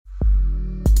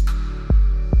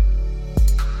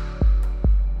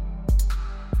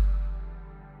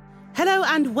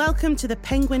and welcome to the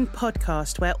Penguin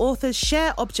Podcast, where authors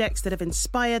share objects that have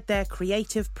inspired their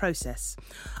creative process.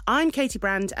 I'm Katy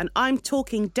Brand, and I'm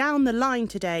talking down the line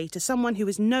today to someone who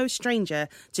is no stranger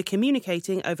to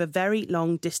communicating over very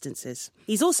long distances.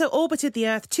 He's also orbited the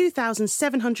Earth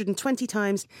 2,720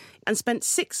 times and spent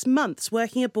 6 months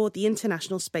working aboard the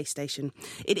International Space Station.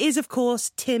 It is, of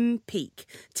course, Tim Peake.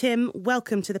 Tim,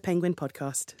 welcome to the Penguin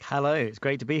Podcast. Hello, it's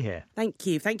great to be here. Thank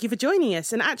you. Thank you for joining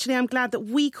us. And actually, I'm glad that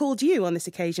we called you on this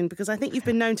occasion because I think you've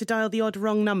been known to dial the odd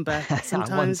wrong number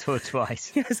sometimes. Once or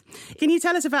twice. Yes. Can you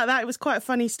tell us about that? It was quite a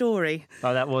funny story.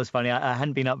 Oh, that was funny. I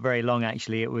hadn't been up very long,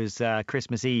 actually. It was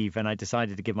Christmas Eve, and I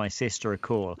decided to give my sister a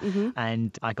call.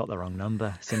 And I got the wrong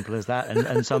number, simple as that.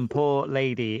 And some poor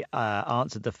lady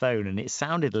answered the phone, and it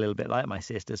sounded a little bit like my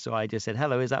sister. So I just said,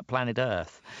 "Hello, is that planet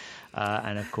Earth?"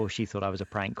 And of course, she thought I was a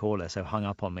prank caller, so hung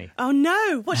up on me. Oh,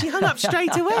 no. What, she hung up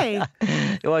straight away?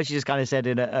 Well, she just kind of said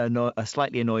in a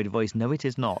slightly annoyed voice, "No, it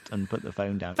is not," and put the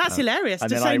phone down. That's hilarious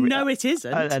to say, "No, it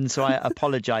isn't." And so I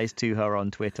apologised to her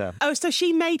on Twitter. Oh, so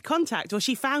she made contact, or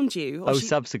she found you?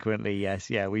 Subsequently, yes.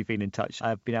 Yeah, we've been in touch.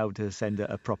 I've been able to send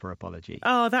a proper apology.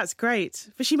 Oh, that's great.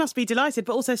 But she must be delighted,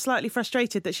 but also slightly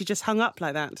frustrated that she just hung up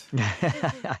like that.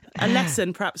 A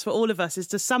lesson, perhaps, for all of us is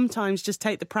to sometimes just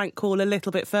take the prank call a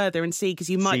little bit further and see, because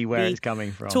you might where be it's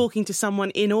coming from. Talking to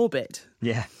someone in orbit.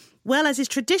 Yeah. Well, as is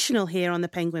traditional here on the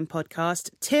Penguin Podcast,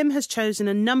 Tim has chosen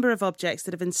a number of objects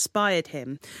that have inspired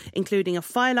him, including a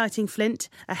fire-lighting flint,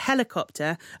 a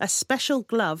helicopter, a special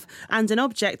glove, and an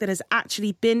object that has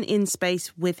actually been in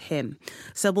space with him.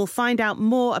 So we'll find out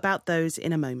more about those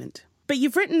in a moment. But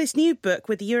you've written this new book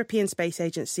with the European Space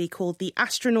Agency called the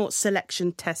Astronaut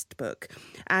Selection Test Book.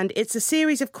 And it's a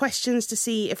series of questions to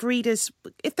see if readers,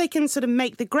 if they can sort of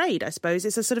make the grade, I suppose.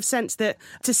 It's a sort of sense that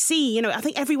to see, I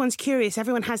think everyone's curious.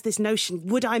 Everyone has this notion,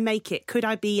 would I make it? Could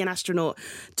I be an astronaut?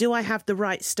 Do I have the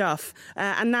right stuff?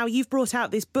 And now you've brought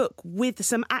out this book with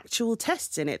some actual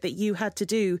tests in it that you had to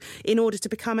do in order to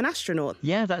become an astronaut.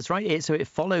 Yeah, that's right. So it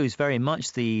follows very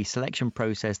much the selection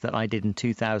process that I did in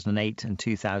 2008 and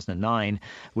 2009.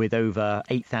 With over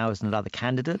 8,000 other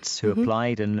candidates who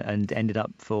applied and ended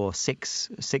up for six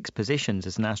positions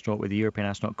as an astronaut with the European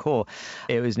Astronaut Corps.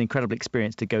 It was an incredible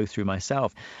experience to go through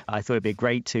myself. I thought it'd be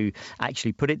great to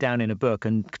actually put it down in a book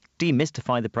and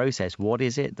demystify the process. What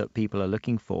is it that people are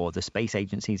looking for, the space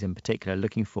agencies in particular,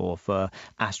 looking for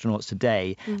astronauts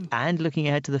today, and looking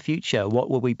ahead to the future?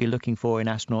 What will we be looking for in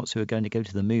astronauts who are going to go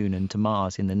to the moon and to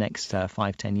Mars in the next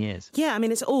 5-10 years? Yeah, I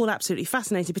mean, it's all absolutely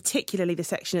fascinating, particularly the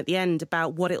section at the end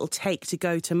about what it'll take to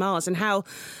go to Mars and how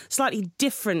slightly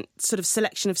different sort of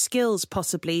selection of skills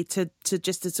possibly to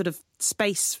just a sort of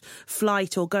space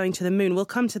flight or going to the moon. We'll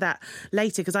come to that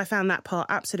later because I found that part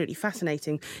absolutely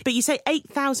fascinating. But you say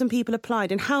 8,000 people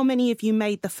applied, and how many of you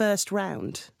made the first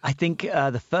round? I think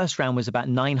the first round was about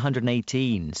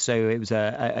 918, so it was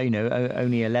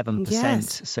only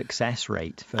 11% success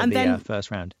rate for the first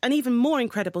round. An even more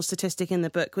incredible statistic in the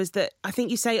book was that I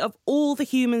think you say of all the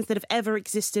humans that have ever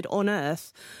existed on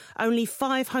Earth, only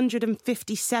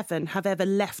 557 have ever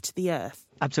left the Earth.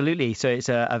 Absolutely. So it's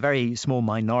a very small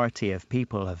minority of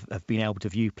people have been able to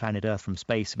view planet Earth from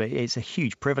space, but it's a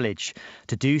huge privilege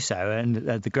to do so. And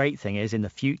the great thing is in the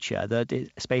future that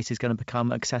space is going to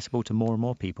become accessible to more and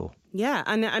more people. Yeah.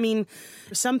 And I mean,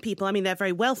 some people, they're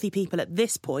very wealthy people at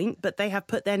this point, but they have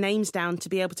put their names down to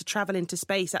be able to travel into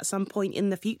space at some point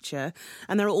in the future.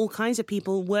 And there are all kinds of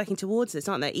people working towards this,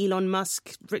 aren't there? Elon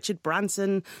Musk, Richard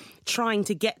Branson, trying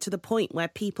to get to the point where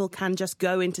people can just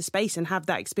go into space and have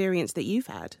that experience that you've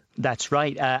had. That's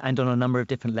right, and on a number of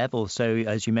different levels. So,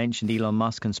 as you mentioned, Elon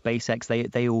Musk and SpaceX,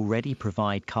 they already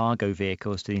provide cargo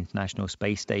vehicles to the International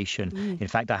Space Station. In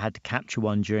fact, I had to capture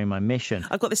one during my mission.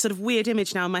 I've got this sort of weird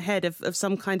image now in my head of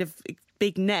some kind of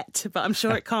big net, but I'm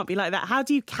sure it can't be like that. How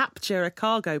do you capture a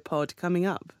cargo pod coming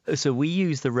up? So we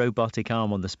use the robotic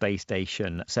arm on the space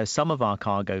station. So some of our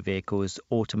cargo vehicles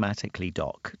automatically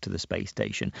dock to the space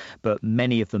station, but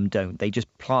many of them don't. They just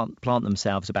plant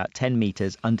themselves about 10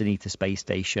 meters underneath the space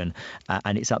station,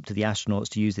 and it's up to the astronauts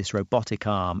to use this robotic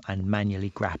arm and manually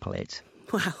grapple it.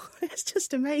 Wow, it's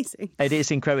just amazing. It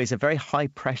is incredible. It's a very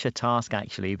high-pressure task,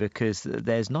 actually, because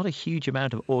there's not a huge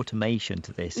amount of automation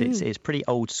to this. It's pretty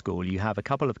old school. You have a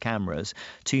couple of cameras,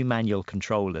 2 manual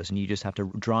controllers, and you just have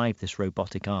to drive this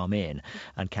robotic arm in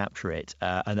and capture it.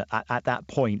 And at that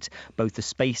point, both the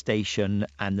space station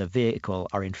and the vehicle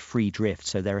are in free drift,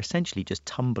 so they're essentially just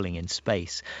tumbling in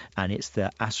space, and it's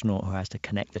the astronaut who has to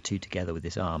connect the two together with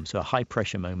his arm. So a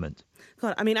high-pressure moment.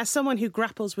 God, as someone who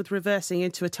grapples with reversing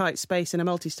into a tight space and in a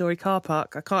multi-storey car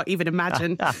park. I can't even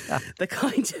imagine the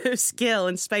kind of skill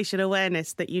and spatial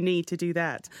awareness that you need to do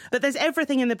that. But there's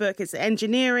everything in the book. It's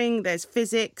engineering, there's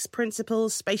physics,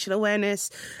 principles, spatial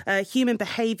awareness, human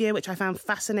behaviour, which I found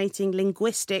fascinating,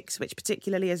 linguistics, which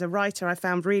particularly as a writer I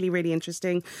found really, really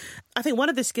interesting. I think one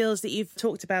of the skills that you've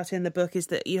talked about in the book is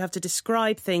that you have to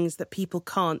describe things that people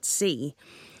can't see,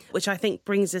 which I think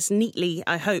brings us neatly,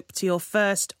 I hope, to your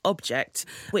first object,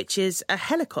 which is a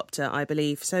helicopter, I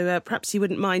believe. So perhaps you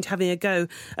wouldn't mind having a go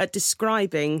at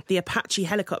describing the Apache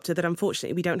helicopter that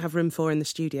unfortunately we don't have room for in the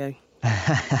studio.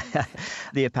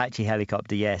 The Apache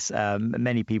helicopter, yes.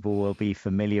 Many people will be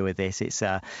familiar with this. It's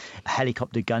a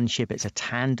helicopter gunship. It's a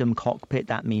tandem cockpit.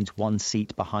 That means one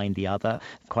seat behind the other.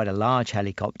 Quite a large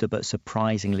helicopter, but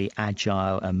surprisingly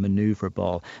agile and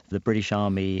manoeuvrable. The British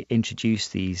Army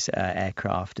introduced these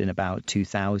aircraft in about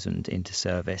 2000 into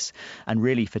service. And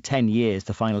really for 10 years,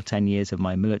 the final 10 years of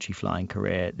my military flying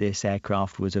career, this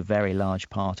aircraft was a very large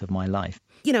part of my life.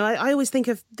 You know, I always think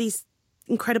of these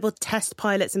incredible test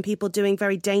pilots and people doing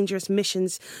very dangerous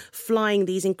missions, flying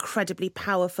these incredibly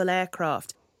powerful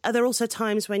aircraft. Are there also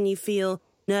times when you feel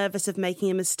nervous of making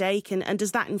a mistake? And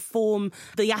does that inform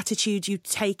the attitude you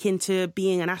take into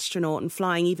being an astronaut and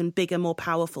flying even bigger, more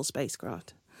powerful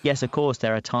spacecraft? Yes, of course,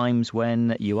 there are times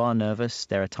when you are nervous.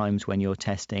 There are times when you're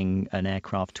testing an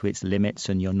aircraft to its limits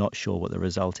and you're not sure what the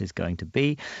result is going to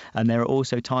be. And there are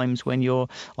also times when you're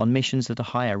on missions that are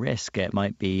higher risk. It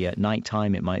might be at night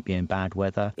time, it might be in bad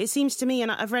weather. It seems to me,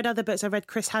 and I've read other books, I've read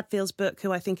Chris Hadfield's book,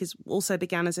 who I think is also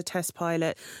began as a test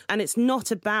pilot, and it's not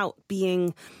about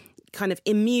being kind of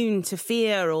immune to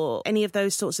fear or any of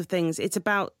those sorts of things. It's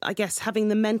about, I guess, having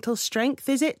the mental strength,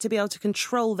 is it, to be able to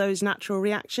control those natural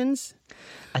reactions?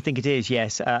 I think it is,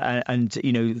 yes. And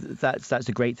you know, that's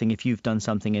a great thing if you've done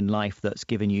something in life that's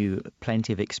given you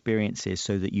plenty of experiences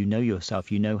so that you know yourself,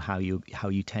 you know how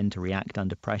you tend to react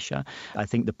under pressure. I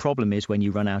think the problem is when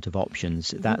you run out of options,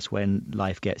 that's when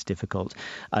life gets difficult.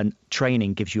 And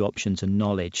training gives you options and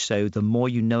knowledge. So the more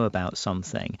you know about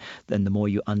something, then the more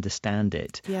you understand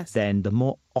it, yes, then the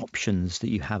more options that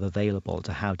you have available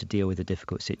to how to deal with a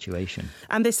difficult situation.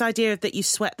 And this idea that you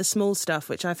sweat the small stuff,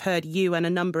 which I've heard you and a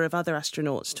number of other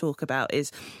astronauts talk about,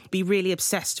 is be really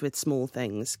obsessed with small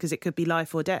things because it could be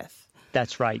life or death.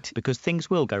 That's right, because things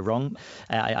will go wrong.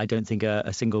 I don't think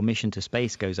a single mission to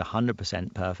space goes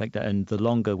 100% perfect. And the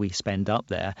longer we spend up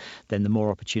there, then the more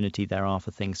opportunity there are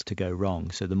for things to go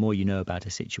wrong. So the more you know about a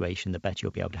situation, the better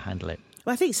you'll be able to handle it.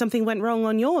 Well, I think something went wrong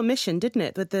on your mission, didn't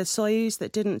it, with the Soyuz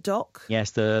that didn't dock?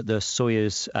 Yes, the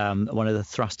Soyuz, one of the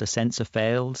thruster sensor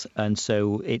failed, and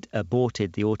so it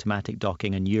aborted the automatic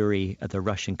docking, and Yuri, the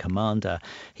Russian commander,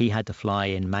 he had to fly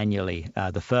in manually.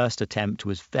 The first attempt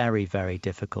was very, very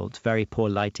difficult, very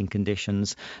poor lighting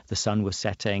conditions. The sun was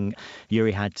setting.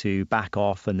 Yuri had to back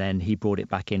off, and then he brought it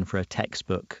back in for a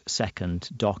textbook second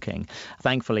docking.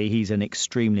 Thankfully, he's an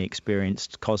extremely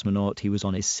experienced cosmonaut. He was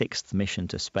on his 6th mission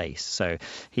to space, so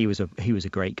he was a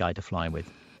great guy to fly with.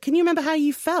 Can you remember how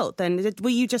you felt then? Were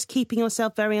you just keeping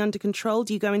yourself very under control?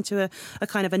 Do you go into a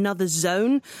kind of another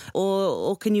zone?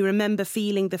 Or can you remember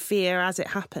feeling the fear as it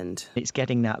happened? It's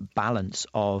getting that balance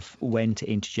of when to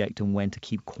interject and when to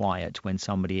keep quiet when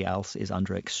somebody else is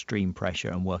under extreme pressure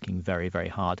and working very, very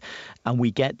hard. And we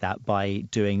get that by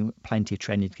doing plenty of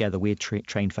training together. We had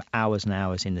trained for hours and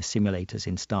hours in the simulators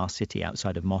in Star City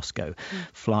outside of Moscow,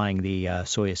 flying the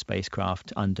Soyuz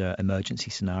spacecraft under emergency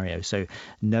scenarios. So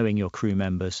knowing your crew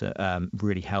members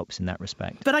really helps in that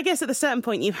respect. But I guess at a certain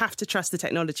point you have to trust the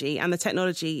technology, and the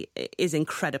technology is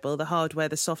incredible, the hardware,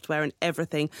 the software and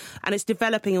everything. And it's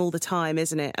developing all the time,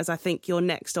 isn't it? As I think your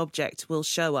next object will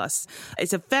show us.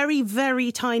 It's a very,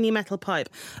 very tiny metal pipe.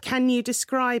 Can you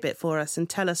describe it for us and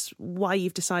tell us why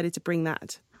you've decided to bring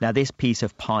that? Now, this piece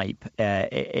of pipe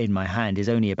in my hand is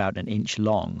only about 1 inch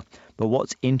long. But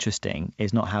what's interesting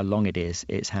is not how long it is,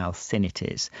 it's how thin it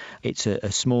is. It's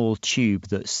a small tube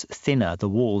that's thinner. The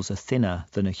walls are thinner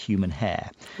than a human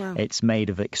hair. Wow. It's made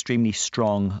of extremely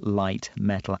strong, light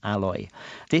metal alloy.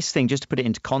 This thing, just to put it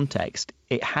into context,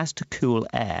 it has to cool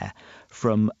air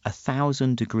from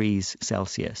 1,000 degrees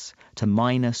Celsius to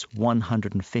minus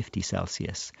 150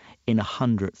 Celsius in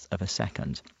 1/100th of a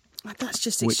second. That's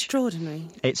just extraordinary.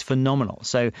 It's phenomenal.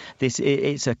 So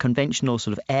it's a conventional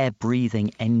sort of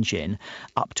air-breathing engine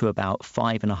up to about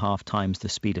 5.5 times the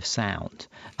speed of sound.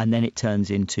 And then it turns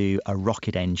into a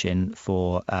rocket engine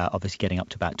for obviously getting up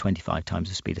to about 25 times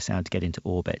the speed of sound to get into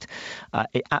orbit.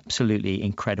 Absolutely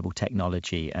incredible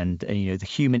technology. And you know, the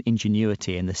human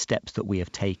ingenuity and the steps that we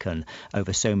have taken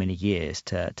over so many years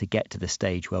to get to the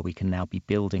stage where we can now be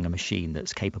building a machine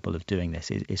that's capable of doing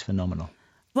this is phenomenal.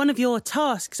 One of your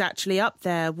tasks actually up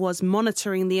there was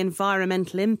monitoring the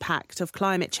environmental impact of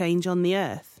climate change on the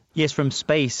Earth. Yes, from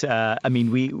space,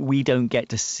 we don't get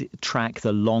to track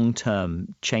the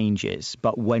long-term changes,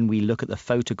 but when we look at the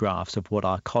photographs of what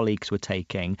our colleagues were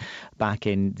taking back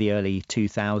in the early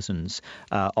 2000s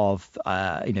of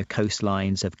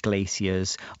coastlines, of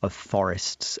glaciers, of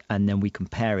forests, and then we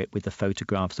compare it with the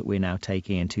photographs that we're now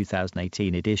taking in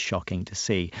 2018, it is shocking to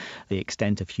see the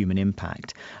extent of human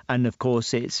impact. And of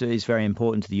course, it's very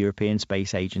important to the European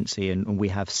Space Agency, and we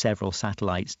have several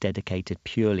satellites dedicated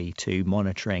purely to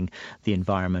monitoring the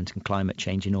environment and climate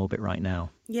change in orbit right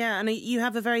now. Yeah, and you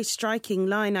have a very striking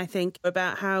line, I think,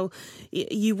 about how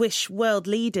you wish world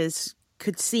leaders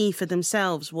could see for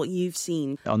themselves what you've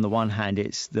seen. On the one hand,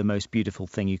 it's the most beautiful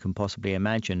thing you can possibly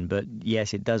imagine, but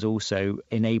yes, it does also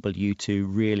enable you to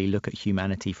really look at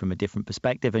humanity from a different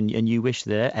perspective, and you wish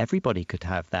that everybody could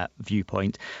have that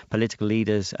viewpoint, political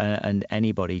leaders and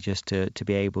anybody, just to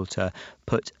be able to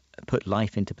put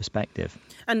life into perspective.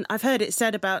 And I've heard it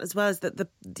said about as well as that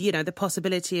the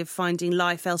possibility of finding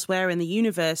life elsewhere in the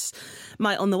universe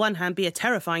might, on the one hand, be a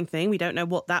terrifying thing. We don't know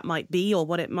what that might be or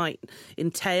what it might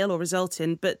entail or result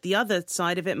in. But the other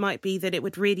side of it might be that it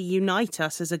would really unite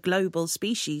us as a global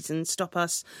species and stop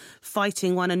us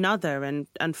fighting one another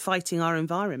and fighting our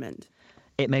environment.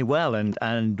 It may well,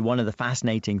 and one of the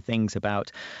fascinating things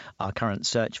about our current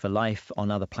search for life on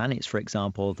other planets, for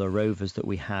example, the rovers that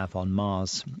we have on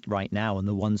Mars right now and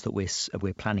the ones that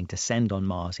we're planning to send on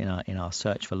Mars in our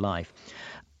search for life,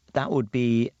 that would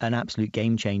be an absolute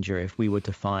game changer if we were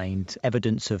to find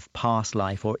evidence of past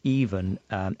life or even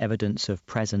evidence of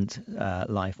present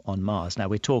life on Mars. Now,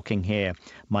 we're talking here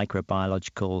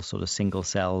microbiological, sort of single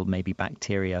cell, maybe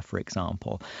bacteria, for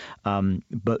example.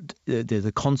 But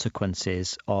the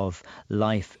consequences of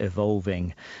life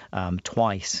evolving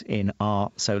twice in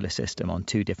our solar system on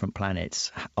two different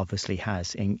planets obviously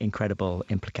has incredible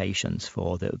implications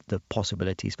for the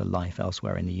possibilities for life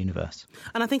elsewhere in the universe.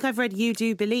 And I think I've read you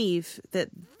do believe that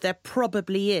there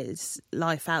probably is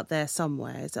life out there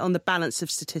somewhere on the balance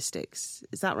of statistics.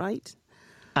 Is that right?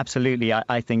 Absolutely.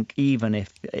 I think even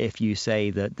if you say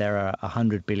that there are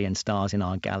 100 billion stars in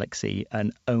our galaxy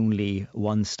and only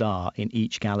one star in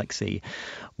each galaxy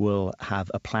will have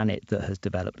a planet that has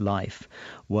developed life,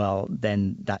 well,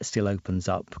 then that still opens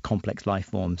up complex life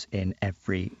forms in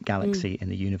every galaxy in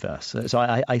the universe. So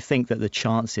I think that the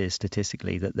chances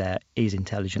statistically that there is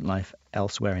intelligent life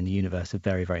elsewhere in the universe are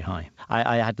very, very high.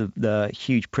 I had the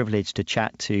huge privilege to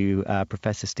chat to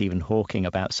Professor Stephen Hawking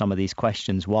about some of these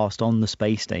questions whilst on the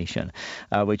space station,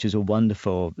 which was a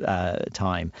wonderful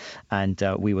time. And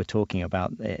we were talking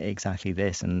about exactly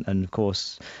this. And of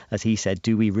course, as he said,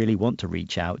 do we really want to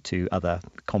reach out to other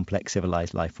complex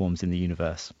civilized life forms in the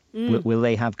universe? Will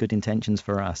they have good intentions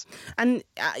for us? And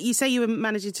you say you were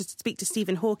managing to speak to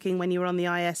Stephen Hawking when you were on the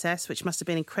ISS, which must have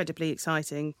been incredibly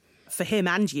exciting for him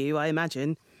and you, I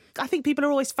imagine. I think people are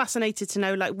always fascinated to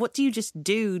know, like, what do you just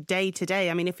do day to day?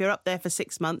 I mean, if you're up there for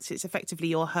 6 months, it's effectively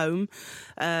your home.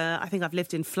 I think I've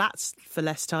lived in flats for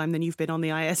less time than you've been on the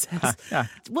ISS.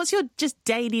 What's your just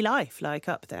daily life like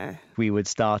up there? We would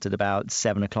start at about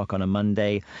 7 o'clock on a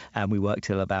Monday and we work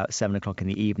till about 7 o'clock in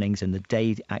the evenings. And the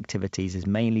day activities is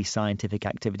mainly scientific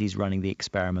activities, running the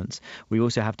experiments. We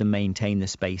also have to maintain the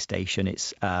space station.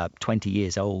 It's 20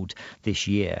 years old this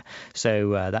year.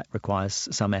 So that requires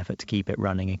some effort to keep it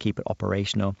running and keep it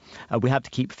operational. We have to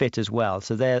keep fit as well.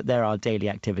 So there are daily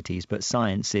activities, but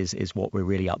science is what we're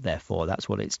really up there for. That's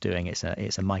what it's doing. It's a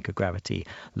microgravity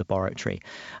laboratory.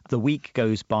 The week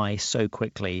goes by so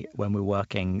quickly when we're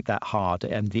working that hard.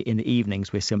 And in the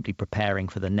evenings, we're simply preparing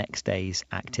for the next day's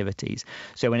activities.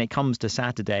 So when it comes to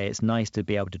Saturday, it's nice to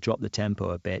be able to drop the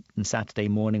tempo a bit. And Saturday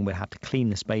morning, we'll have to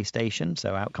clean the space station.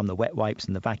 So out come the wet wipes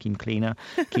and the vacuum cleaner,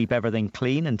 keep everything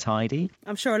clean and tidy.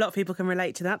 I'm sure a lot of people can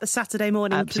relate to that. The Saturday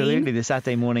morning Absolutely, clean. The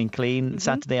Saturday morning clean. Mm-hmm.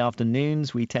 Saturday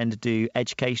afternoons, we tend to do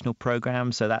educational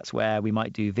programs. So that's where we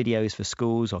might do videos for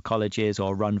schools or colleges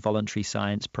or run voluntary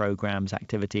science programs,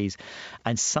 activities.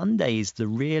 And Sunday's the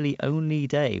really only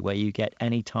day where you get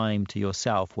any time to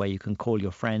yourself, where you can call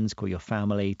your friends, call your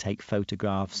family, take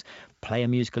photographs, play a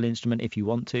musical instrument if you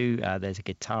want to. There's a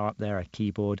guitar up there, a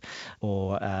keyboard,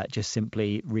 or just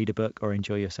simply read a book or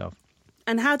enjoy yourself.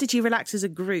 And how did you relax as a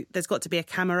group? There's got to be a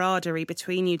camaraderie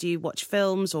between you. Do you watch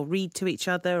films or read to each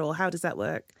other, or how does that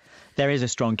work? There is a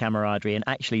strong camaraderie, and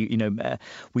actually,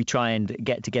 we try and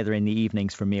get together in the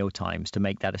evenings for meal times to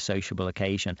make that a sociable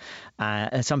occasion.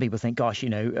 And some people think, gosh,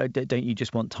 don't you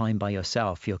just want time by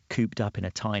yourself? You're cooped up in a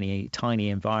tiny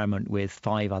environment with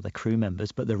 5 other crew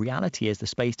members. But the reality is the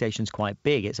space station's quite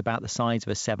big. It's about the size of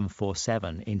a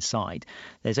 747 inside.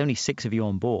 There's only 6 of you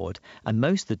on board, and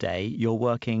most of the day you're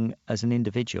working as an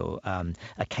individual.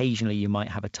 Occasionally you might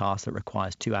have a task that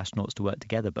requires 2 astronauts to work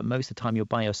together, but most of the time you're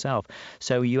by yourself.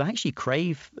 So you actually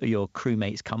crave your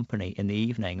crewmates' company in the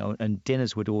evening, and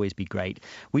dinners would always be great.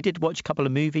 We did watch a couple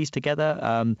of movies together.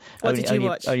 What did you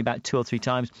watch? Only about 2 or 3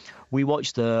 times. We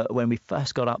watched when we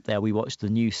first got up there, we watched the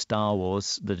new Star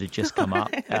Wars that had just come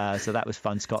up. So that was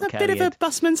fun. Scott Kelly. A bit of a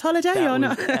busman's holiday, or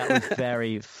not? That was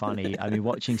very funny. I mean,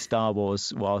 watching Star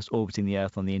Wars whilst orbiting the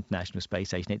Earth on the International Space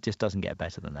Station, it just doesn't get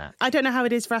better than that. I don't know how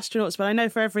it is for astronauts, but I know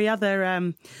for every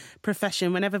other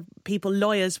profession, whenever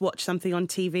lawyers watch something on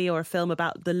TV or a film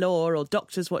about the law, or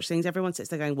doctors watch things, everyone sits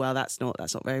there going, well, that's not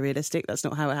very realistic. That's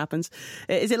not how it happens.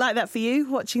 Is it like that for you,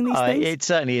 watching these things? It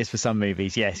certainly is for some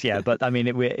movies, yes, yeah. But I mean,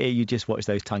 you just watch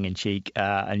those tongue-in-cheek,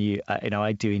 and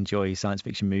I do enjoy science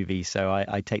fiction movies, so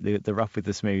I take the rough with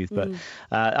the smooth. But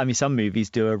I mean, some movies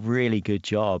do a really good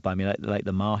job. I mean, like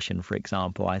The Martian, for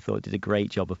example, I thought did a great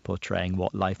job of portraying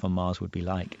what life on Mars would be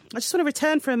like. I just want to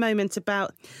return for a moment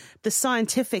about the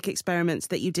scientific experiments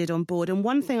that you did on board. And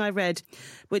one thing I read,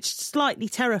 which slightly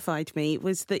terrified me,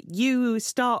 was that you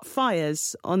start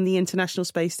fires on the International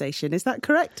Space Station. Is that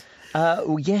correct?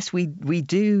 Yes, we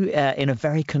do in a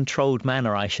very controlled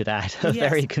manner, I should add.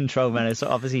 Very controlled manner. So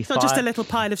obviously, it's not just a little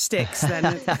pile of sticks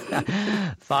then.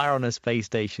 Fire on a space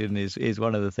station is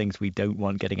one of the things we don't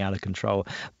want getting out of control.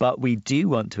 But we do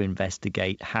want to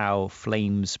investigate how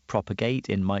flames propagate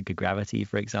in microgravity,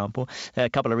 for example. There are a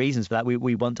couple of reasons for that.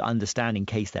 We want to understand in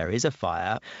case there is a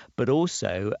fire, but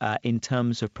also in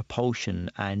terms of propulsion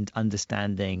and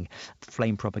understanding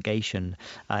flame propagation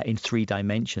in 3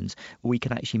 dimensions, we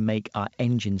can actually make our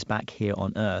engines back here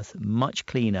on Earth much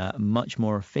cleaner, much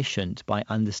more efficient by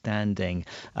understanding,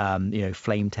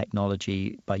 flame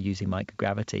technology by using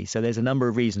microgravity. So there's a number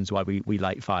of reasons why we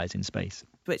light fires in space.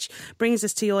 Which brings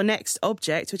us to your next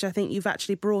object, which I think you've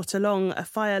actually brought along, a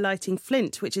fire-lighting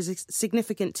flint, which is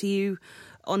significant to you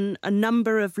on a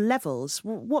number of levels.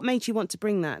 What made you want to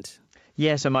bring that?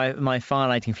 Yeah, so my fire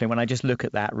lighting flame, when I just look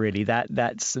at that, really,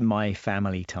 that's my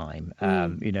family time.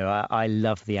 I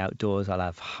love the outdoors. I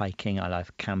love hiking. I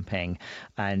love camping.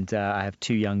 And I have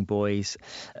 2 young boys.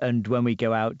 And when we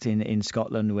go out in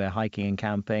Scotland, we're hiking and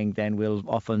camping, then we'll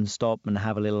often stop and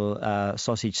have a little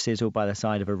sausage sizzle by the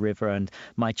side of a river. And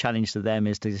my challenge to them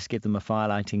is to just give them a fire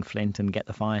lighting flint and get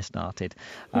the fire started,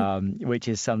 which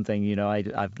is something,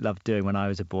 I've loved doing when I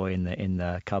was a boy in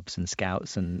the Cubs and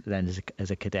Scouts, and then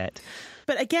as a cadet.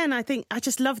 But again, I think I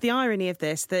just love the irony of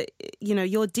this, that,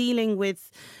 you're dealing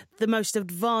with the most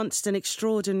advanced and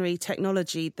extraordinary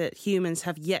technology that humans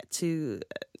have yet to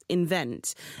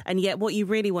invent. And yet what you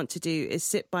really want to do is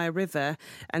sit by a river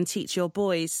and teach your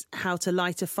boys how to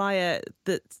light a fire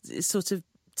that is sort of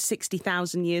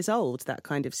 60,000 years old, that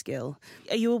kind of skill.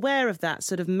 Are you aware of that,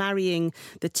 sort of marrying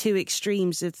the 2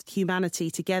 extremes of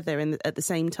humanity together at the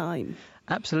same time?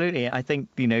 Absolutely. I think,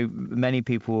 many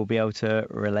people will be able to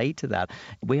relate to that.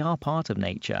 We are part of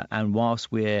nature. And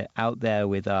whilst we're out there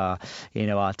with our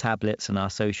tablets and our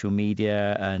social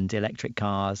media and electric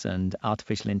cars and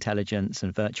artificial intelligence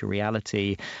and virtual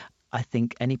reality, I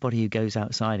think anybody who goes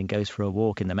outside and goes for a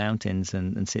walk in the mountains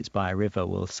and sits by a river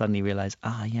will suddenly realize,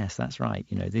 yes, that's right.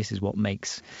 This is what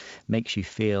makes you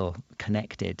feel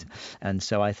connected. And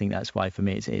so I think that's why, for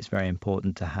me, it's very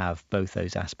important to have both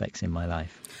those aspects in my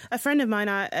life. A friend of mine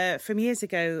from years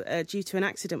ago, due to an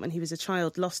accident when he was a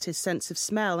child, lost his sense of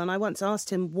smell. And I once asked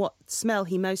him what smell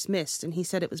he most missed, and he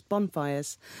said it was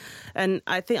bonfires. And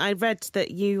I think I read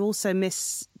that you also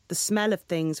miss the smell of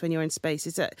things when you're in space.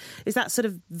 Is that sort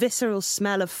of visceral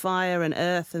smell of fire and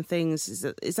earth and things?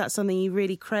 Is that something you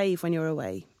really crave when you're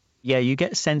away? Yeah, you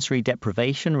get sensory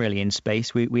deprivation really in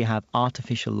space. We have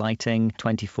artificial lighting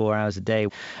 24 hours a day.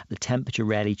 The temperature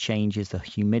rarely changes, the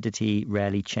humidity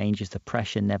rarely changes, the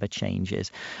pressure never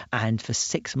changes. And for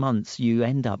 6 months, you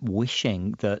end up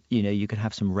wishing that, you could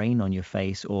have some rain on your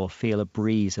face or feel a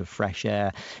breeze of fresh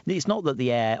air. It's not that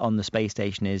the air on the space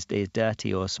station is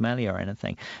dirty or smelly or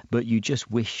anything, but you just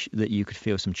wish that you could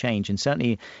feel some change. And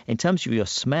certainly in terms of your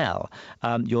smell,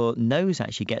 your nose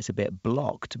actually gets a bit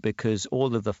blocked because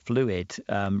all of the fluid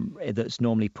that's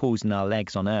normally pools in our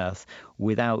legs on Earth,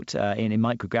 without in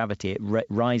microgravity, it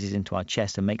rises into our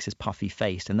chest and makes us puffy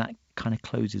faced, and that kind of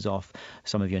closes off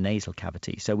some of your nasal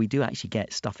cavity. So we do actually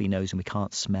get stuffy nose and we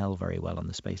can't smell very well on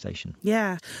the space station.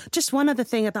 Yeah. Just one other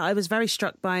thing that I was very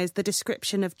struck by is the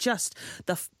description of just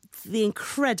the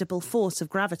incredible force of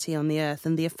gravity on the Earth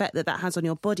and the effect that has on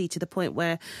your body, to the point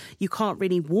where you can't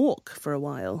really walk for a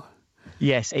while.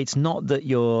 Yes, it's not that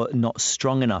you're not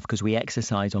strong enough, because we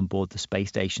exercise on board the space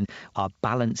station. Our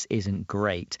balance isn't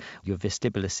great. Your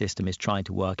vestibular system is trying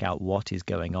to work out what is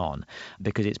going on,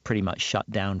 because it's pretty much shut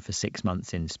down for 6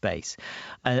 months in space.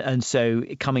 And so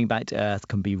coming back to Earth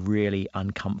can be really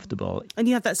uncomfortable. And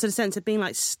you have that sort of sense of being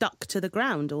like stuck to the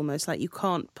ground, almost like you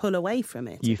can't pull away from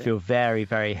it. You feel very,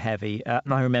 very heavy.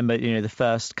 And I remember, the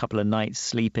first couple of nights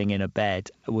sleeping in a bed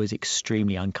was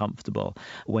extremely uncomfortable.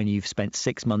 When you've spent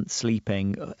 6 months sleeping,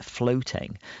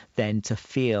 floating, then to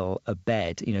feel a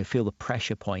bed, feel the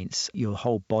pressure points, your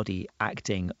whole body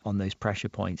acting on those pressure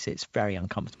points, it's very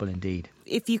uncomfortable indeed.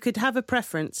 If you could have a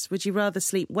preference, would you rather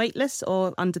sleep weightless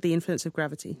or under the influence of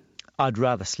gravity? I'd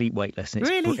rather sleep weightless.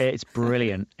 Really? It's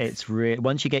brilliant.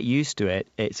 Once you get used to it,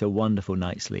 it's a wonderful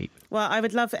night's sleep. Well, I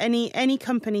would love any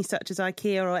company such as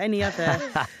IKEA or any other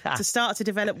to start to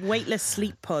develop weightless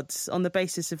sleep pods on the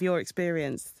basis of your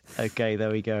experience. Okay,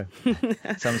 there we go.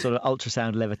 Some sort of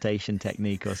ultrasound levitation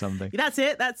technique or something. That's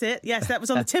it. Yes, that was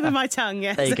on the tip of my tongue.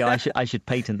 Yes. There you go. I should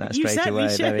patent that straight away. You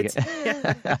should. There we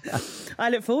go. Yeah.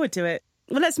 I look forward to it.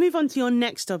 Well, let's move on to your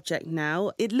next object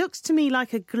now. It looks to me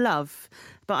like a glove,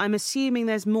 but I'm assuming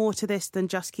there's more to this than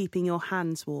just keeping your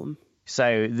hands warm.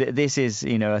 So this is,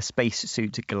 a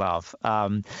spacesuit glove.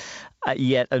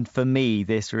 And for me,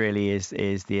 this really is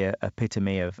the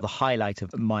epitome of the highlight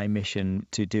of my mission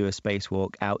to do a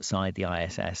spacewalk outside the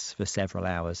ISS for several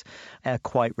hours. A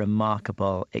quite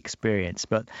remarkable experience.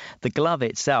 But the glove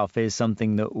itself is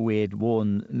something that we'd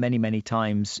worn many, many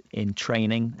times in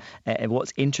training.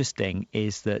 What's interesting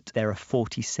is that there are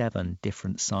 47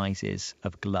 different sizes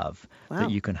of glove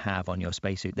that you can have on your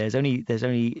spacesuit. There's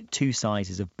only 2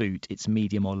 sizes of boot. It's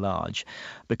medium or large,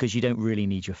 because you don't really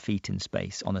need your feet in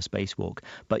space on a spacewalk.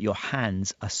 But your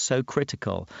hands are so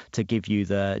critical to give you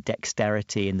the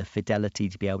dexterity and the fidelity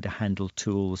to be able to handle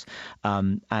tools.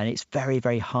 And it's very,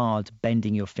 very hard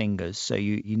bending your fingers. So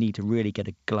you need to really get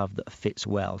a glove that fits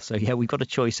well. So, yeah, we've got a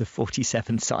choice of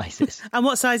 47 sizes. And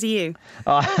what size are you?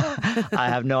 I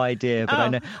have no idea,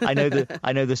 but I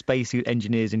know the spacesuit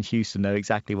engineers in Houston know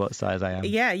exactly what size I am.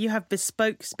 Yeah, you have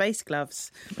bespoke space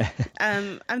gloves.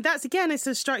 And that's, again, it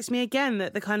sort of strikes me again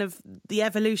that the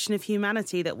evolution of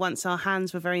humanity, that once our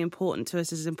hands were very important to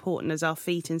us, as important as our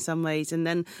feet in some ways, and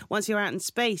then once you're out in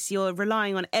space, you're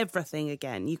relying on everything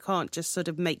again. You can't just sort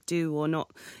of make do or not.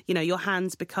 Your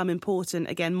hands become important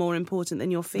again, more important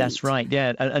than your feet. That's right,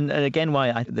 yeah. And again,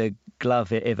 why the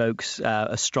glove evokes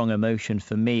a strong emotion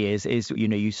for me is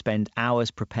you spend hours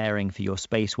preparing for your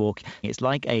spacewalk. It's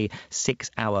like a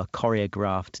 6-hour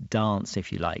choreographed dance,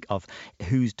 if you like, of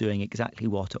who's doing exactly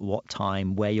what at what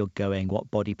time, where you're going,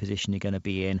 what body position you're going to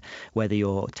be in, whether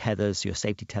your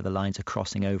safety tether lines are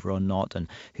crossing over or not, and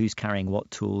who's carrying what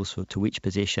tools to which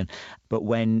position. But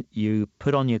when you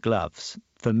put on your gloves,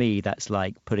 for me, that's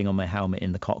like putting on my helmet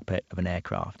in the cockpit of an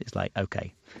aircraft. It's like,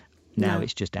 okay, now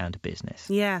it's just down to business.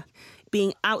 Yeah.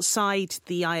 Being outside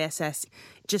the ISS,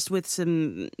 just with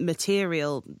some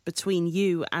material between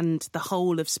you and the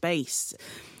whole of space,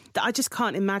 I just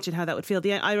can't imagine how that would feel.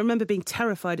 I remember being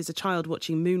terrified as a child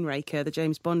watching Moonraker, the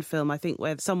James Bond film, I think,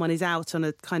 where someone is out on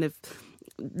a kind of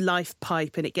life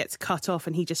pipe and it gets cut off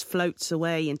and he just floats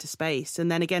away into space.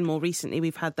 And then again, more recently,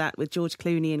 we've had that with George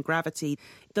Clooney in Gravity.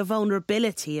 The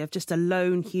vulnerability of just a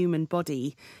lone human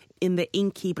body in the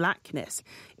inky blackness.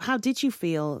 How did you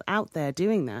feel out there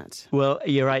doing that? Well,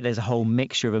 you're right. There's a whole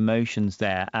mixture of emotions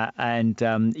there.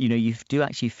 You do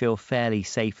actually feel fairly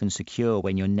safe and secure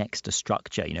when you're next to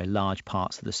structure, large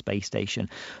parts of the space station.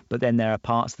 But then there are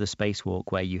parts of the spacewalk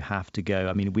where you have to go.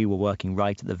 I mean, we were working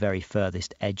right at the very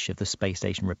furthest edge of the space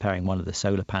station, repairing one of the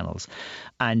solar panels.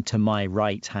 And to my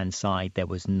right-hand side, there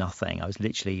was nothing. I was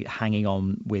literally hanging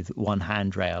on with one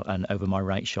handrail, and over my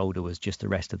right shoulder was just the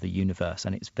rest of the universe.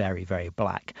 And it's very, very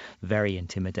black, very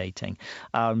intimidating.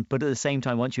 But at the same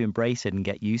time, once you embrace it and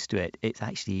get used to it, it's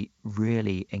actually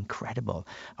really incredible.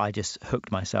 I just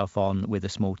hooked myself on with a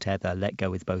small tether, let go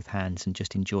with both hands, and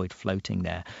just enjoyed floating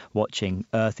there, watching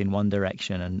Earth in one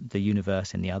direction and the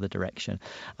universe in the other direction.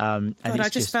 And I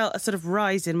just felt a sort of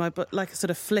rise in my butt, like a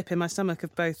sort of flip in my stomach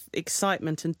of both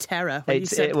excitement and terror.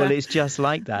 It's just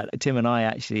like that. Tim and I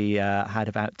actually had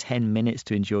about 10 minutes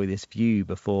to enjoy this view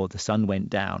before the sun went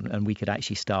down, and we could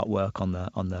actually start start work on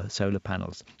the solar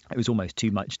panels. It was almost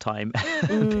too much time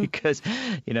because,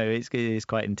 it's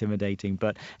quite intimidating,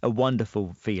 but a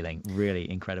wonderful feeling, really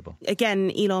incredible.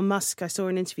 Again, Elon Musk, I saw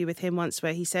an interview with him once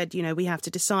where he said, we have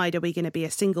to decide, are we going to be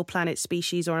a single planet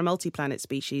species or a multi-planet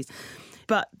species?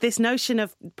 But this notion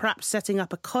of perhaps setting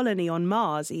up a colony on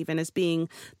Mars even as being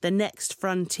the next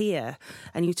frontier,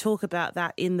 and you talk about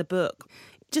that in the book,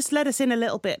 just let us in a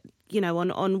little bit,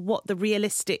 on what the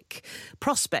realistic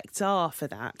prospects are for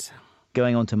that.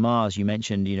 Going on to Mars, you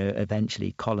mentioned,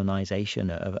 eventually colonization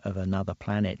of another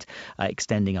planet,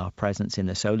 extending our presence in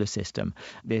the solar system.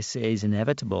 This is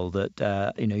inevitable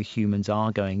that, humans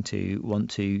are going to want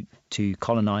to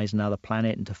colonize another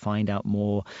planet and to find out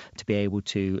more, to be able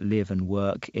to live and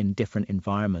work in different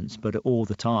environments, but all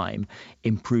the time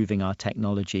improving our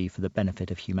technology for the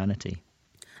benefit of humanity.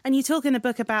 And you talk in the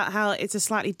book about how it's a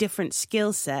slightly different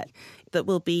skill set that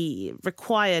will be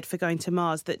required for going to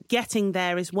Mars, that getting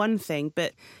there is one thing,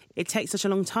 but it takes such a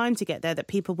long time to get there that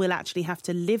people will actually have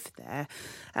to live there.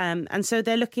 And so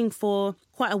they're looking for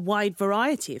quite a wide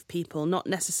variety of people, not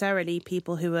necessarily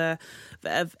people who are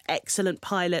of excellent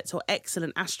pilots or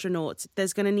excellent astronauts.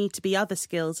 There's going to need to be other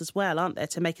skills as well, aren't there,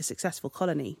 to make a successful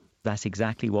colony? That's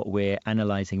exactly what we're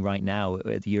analysing right now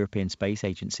at the European Space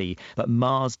Agency. But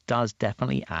Mars does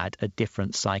definitely add a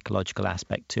different psychological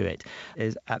aspect to it.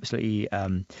 It's absolutely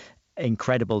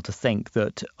incredible to think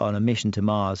that on a mission to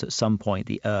Mars, at some point,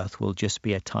 the Earth will just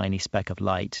be a tiny speck of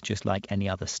light, just like any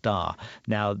other star.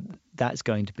 Now, that's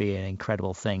going to be an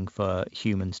incredible thing for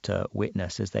humans to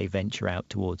witness as they venture out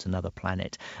towards another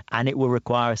planet. And it will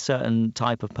require a certain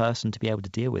type of person to be able to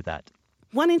deal with that.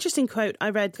 One interesting quote I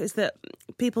read is that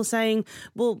people saying,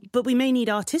 well, but we may need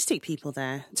artistic people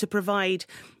there to provide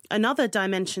another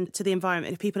dimension to the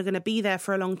environment. If people are going to be there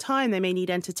for a long time, they may need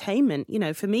entertainment.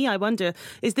 For me, I wonder,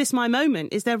 is this my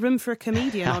moment? Is there room for a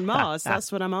comedian on Mars?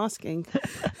 That's what I'm asking.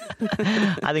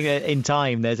 I think in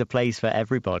time, there's a place for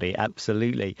everybody.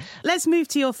 Absolutely. Let's move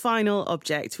to your final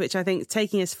object, which I think is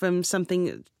taking us from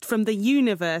something from the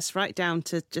universe right down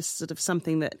to just sort of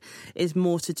something that is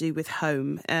more to do with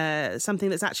home, something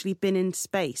that's actually been in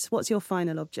space. What's your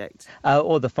final object?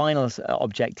 The final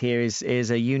object here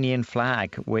is a Union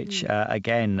flag, which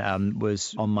again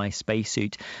was on my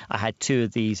spacesuit. I had 2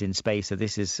 of these in space, so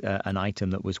this is an item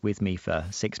that was with me for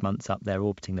 6 months up there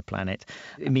orbiting the planet.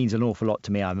 It means an awful lot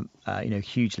to me. I'm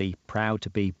hugely proud to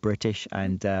be British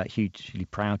and hugely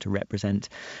proud to represent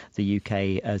the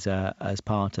UK as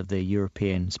part of the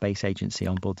European Space Agency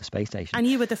on board the space station. And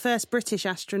you were the first British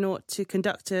astronaut to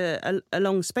conduct a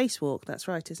long spacewalk. That's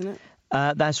right, isn't it?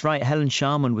 That's right. Helen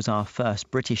Sharman was our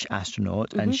first British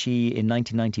astronaut, and she, in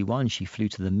 1991, she flew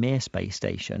to the Mir space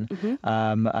station,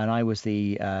 and I was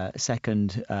the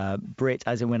second Brit.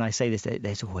 As in, when I say this,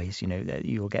 there's always,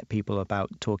 you'll get people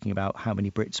talking about how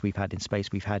many Brits we've had in space.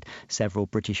 We've had several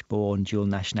British-born, dual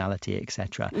nationality,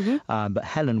 etc. But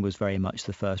Helen was very much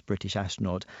the first British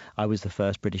astronaut. I was the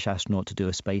first British astronaut to do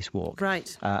a spacewalk,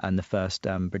 right? And the first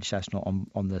British astronaut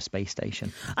on the space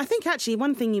station. I think actually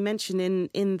one thing you mentioned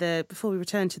in the before we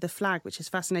return to the flag, which is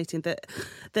fascinating, that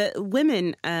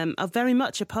women are very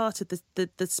much a part of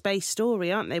the space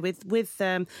story, aren't they? With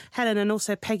Helen and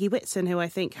also Peggy Whitson, who I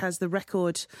think has the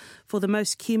record for the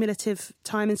most cumulative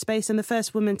time in space and the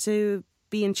first woman to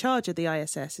be in charge of the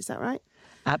ISS. Is that right?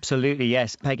 Absolutely,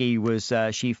 yes. Peggy was,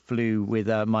 she flew with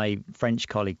my French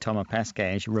colleague, Thomas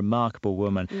Pesquet, and she's a remarkable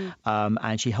woman.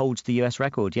 And she holds the US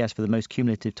record, yes, for the most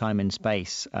cumulative time in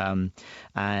space.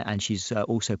 And she's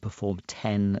also performed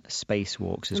 10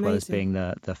 spacewalks, as well as being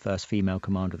the first female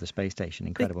commander of the space station.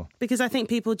 Incredible. Because I think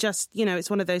people just, it's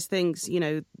one of those things,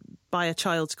 buy a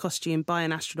child's costume, buy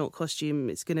an astronaut costume,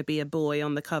 it's going to be a boy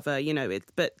on the cover,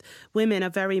 but women are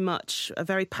very much a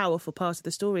very powerful part of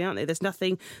the story, aren't they? There's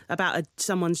nothing about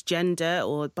someone's gender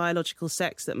or biological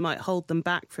sex that might hold them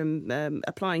back from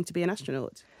applying to be an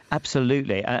astronaut.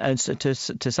 Absolutely, and so to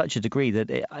such a degree that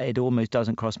it almost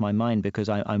doesn't cross my mind, because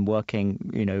I'm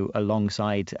working,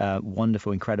 alongside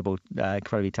wonderful,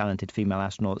 incredibly talented female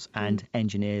astronauts and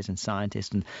engineers and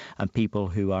scientists and people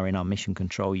who are in our mission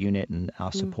control unit and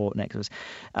our support nexus.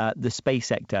 The space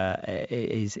sector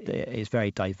is a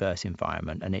very diverse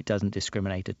environment, and it doesn't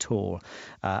discriminate at all,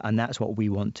 and that's what we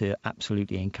want to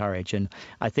absolutely encourage. And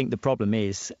I think the problem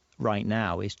is right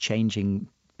now is changing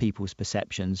people's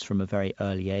perceptions from a very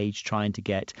early age, trying to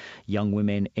get young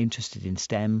women interested in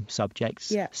STEM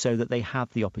subjects so that they have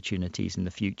the opportunities in the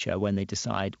future when they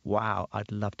decide, wow,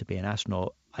 I'd love to be an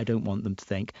astronaut. I don't want them to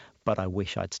think, but I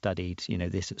wish I'd studied,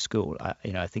 this at school.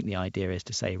 I think the idea is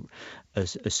to say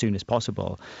as soon as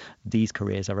possible, these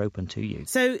careers are open to you.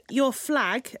 So your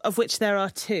flag, of which there are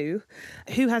 2,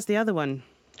 who has the other one?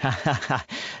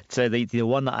 So the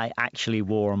one that I actually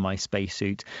wore on my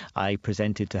spacesuit, I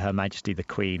presented to Her Majesty the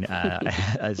Queen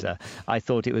I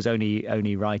thought it was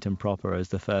only right and proper as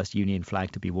the first Union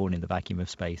flag to be worn in the vacuum of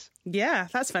space. Yeah,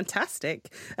 that's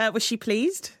fantastic. Was she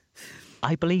pleased?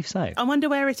 I believe so. I wonder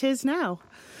where it is now.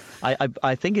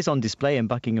 I think it's on display in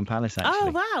Buckingham Palace, actually.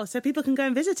 Oh, wow. So people can go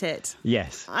and visit it.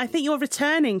 Yes. I think you're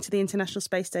returning to the International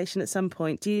Space Station at some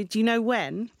point. Do you know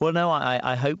when? Well, no,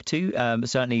 I hope to.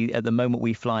 Certainly, at the moment,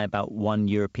 we fly about one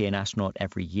European astronaut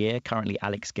every year. Currently,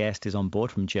 Alex Gerst is on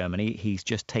board from Germany. He's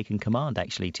just taken command,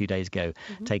 actually, 2 days ago,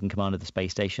 taken command of the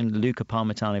space station. Luca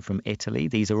Parmitano from Italy.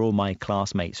 These are all my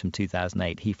classmates from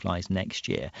 2008. He flies next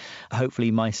year.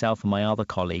 Hopefully, myself and my other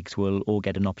colleagues will all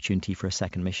get an opportunity for a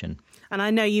second mission. And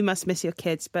I know you must miss your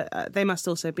kids, but they must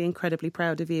also be incredibly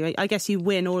proud of you. I guess you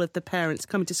win all of the parents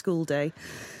coming to school day.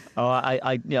 Oh,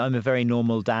 I'm a very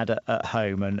normal dad at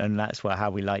home, and that's how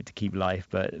we like to keep life.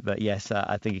 But yes,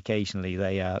 I think occasionally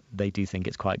they do think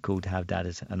it's quite cool to have dad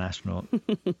as an astronaut.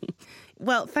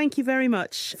 Well, thank you very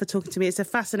much for talking to me. It's a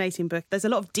fascinating book. There's a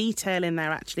lot of detail in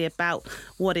there, actually, about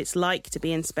what it's like to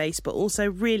be in space, but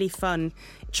also really fun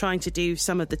trying to do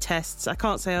some of the tests. I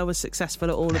can't say I was successful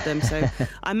at all of them, so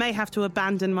I may have to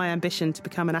abandon my ambition to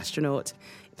become an astronaut.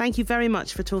 Thank you very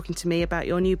much for talking to me about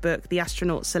your new book, The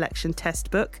Astronaut Selection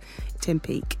Test Book, Tim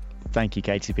Peake. Thank you,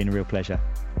 Katie. It's been a real pleasure.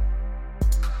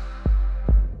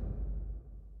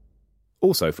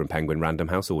 Also from Penguin Random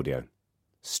House Audio,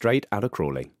 Straight Outta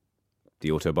Crawley,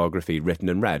 the autobiography written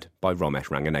and read by Romesh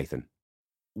Ranganathan.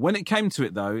 When it came to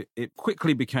it, though, it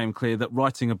quickly became clear that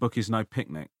writing a book is no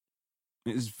picnic.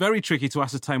 It's very tricky to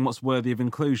ascertain what's worthy of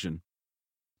inclusion.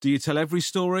 Do you tell every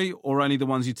story, or only the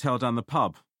ones you tell down the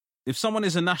pub? If someone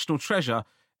is a national treasure,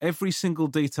 every single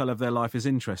detail of their life is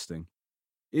interesting.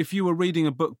 If you were reading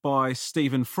a book by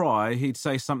Stephen Fry, he'd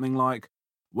say something like,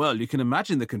 well, you can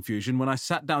imagine the confusion when I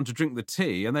sat down to drink the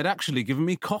tea and they'd actually given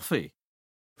me coffee.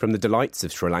 From the delights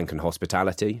of Sri Lankan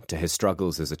hospitality, to his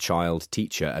struggles as a child,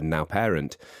 teacher and now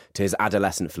parent, to his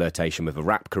adolescent flirtation with a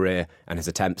rap career and his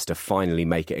attempts to finally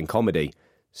make it in comedy,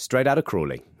 Straight Outta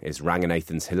Crawley is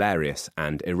Ranganathan's hilarious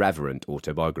and irreverent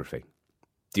autobiography.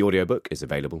 The audiobook is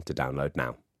available to download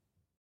now.